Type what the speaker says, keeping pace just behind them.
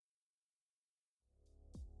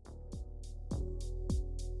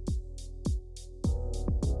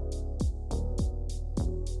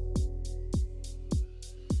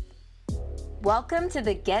Welcome to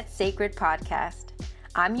the Get Sacred podcast.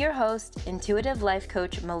 I'm your host, intuitive life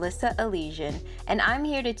coach Melissa Elysian, and I'm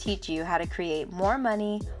here to teach you how to create more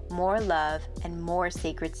money, more love, and more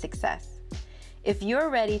sacred success. If you're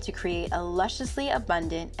ready to create a lusciously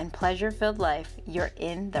abundant and pleasure-filled life, you're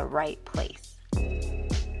in the right place.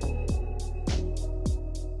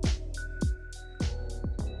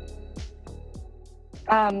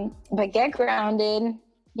 But get grounded,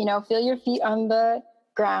 feel your feet on the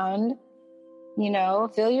ground,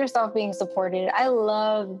 feel yourself being supported. I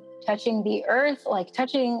love touching the earth, like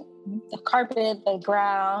touching the carpet, the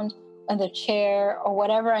ground, and the chair or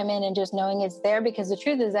whatever I'm in, and just knowing it's there, because the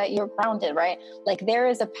truth is that you're grounded, right? Like there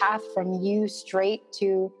is a path from you straight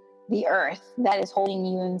to the earth that is holding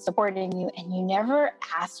you and supporting you. And you never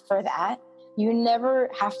asked for that. You never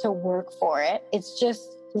have to work for it. It's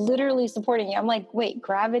just literally supporting you. I'm like, wait,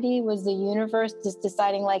 gravity was the universe just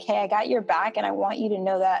deciding like, hey, I got your back and I want you to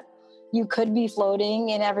know that you could be floating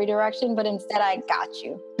in every direction, but instead I got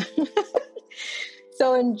you.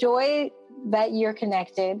 So enjoy that you're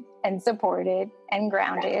connected and supported and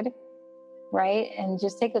grounded, right? And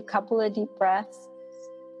just take a couple of deep breaths.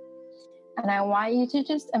 And I want you to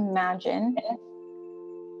just imagine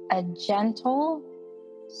a gentle,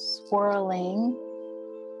 swirling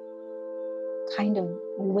kind of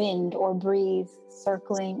wind or breeze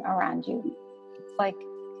circling around you. It's like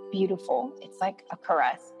beautiful. It's like a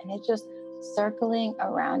caress, and it's just circling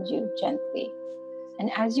around you gently.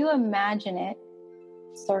 And as you imagine it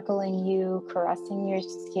circling you, caressing your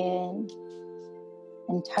skin,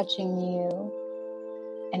 and touching you,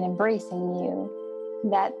 and embracing you,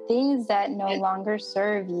 that things that no longer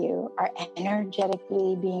serve you are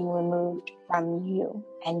energetically being removed from you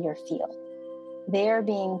and your field. They are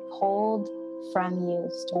being pulled from you.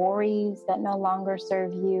 Stories that no longer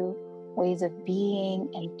serve you, ways of being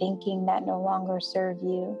and thinking that no longer serve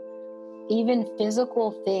you, even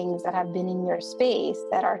physical things that have been in your space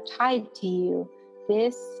that are tied to you.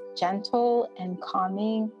 This gentle and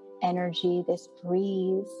calming energy, this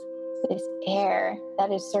breeze, this air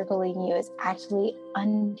that is circling you is actually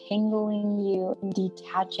untangling you and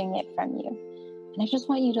detaching it from you. And I just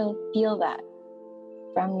want you to feel that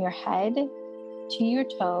from your head to your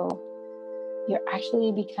toe. You're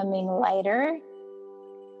actually becoming lighter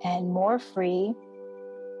and more free,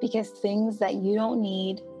 because things that you don't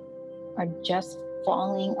need are just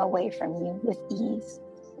falling away from you with ease,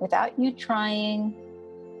 without you trying,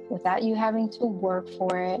 without you having to work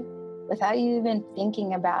for it, without you even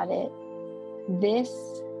thinking about it. This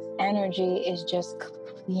energy is just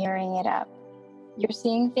clearing it up. You're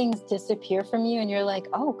seeing things disappear from you and you're like,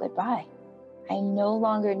 oh, goodbye. I no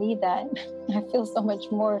longer need that. I feel so much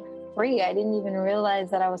more free. I didn't even realize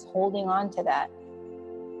that I was holding on to that.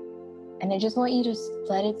 And I just want you to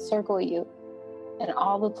let it circle you in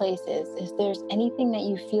all the places. If there's anything that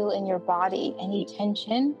you feel in your body, any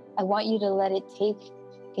tension, I want you to let it take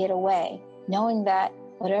it away, knowing that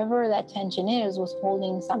whatever that tension is was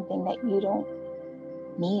holding something that you don't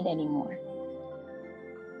need anymore.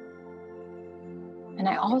 And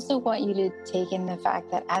I also want you to take in the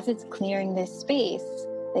fact that as it's clearing this space,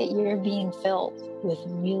 that you're being filled with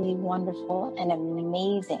really wonderful and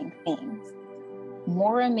amazing things.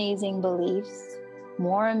 More amazing beliefs,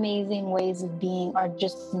 more amazing ways of being are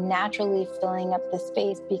just naturally filling up the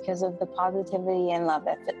space because of the positivity and love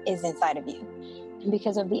that is inside of you. And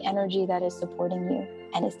because of the energy that is supporting you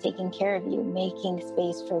and is taking care of you, making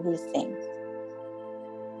space for these things.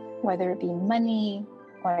 Whether it be money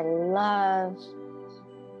or love,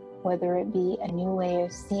 whether it be a new way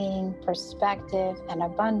of seeing, perspective, and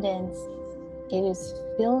abundance, it is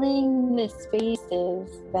filling the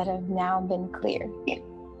spaces that have now been cleared.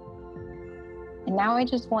 And now I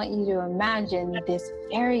just want you to imagine this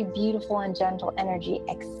very beautiful and gentle energy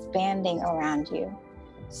expanding around you.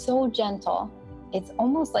 So gentle, it's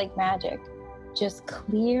almost like magic, just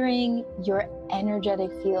clearing your energetic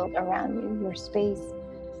field around you, your space,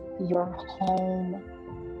 your home,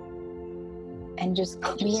 and just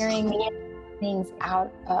clearing things out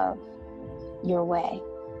of your way.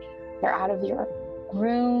 They're out of your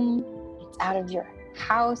room, it's out of your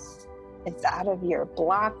house, it's out of your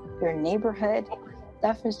block, your neighborhood.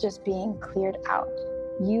 Stuff is just being cleared out.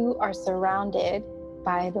 You are surrounded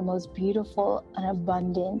by the most beautiful and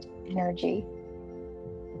abundant energy.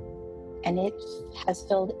 And it has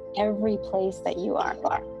filled every place that you are.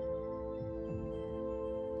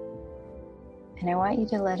 And I want you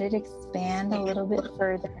to let it expand a little bit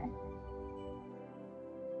further.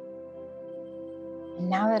 And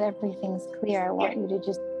now that everything's clear, I want you to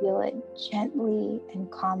just feel it gently and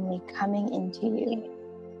calmly coming into you.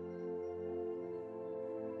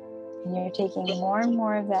 And you're taking more and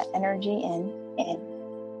more of that energy in.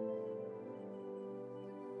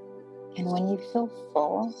 And when you feel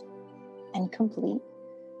full and complete,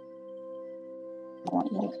 I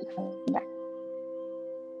want you to come back.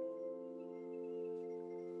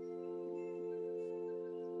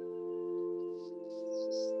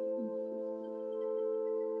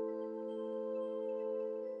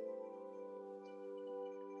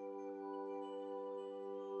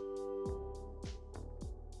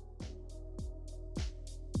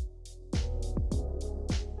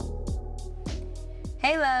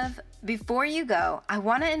 Hey love, before you go, I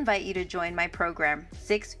want to invite you to join my program,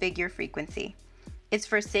 Six Figure Frequency. It's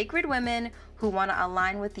for sacred women who want to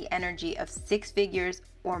align with the energy of six figures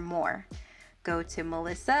or more. Go to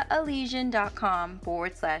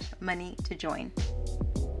melissaalesian.com/money to join.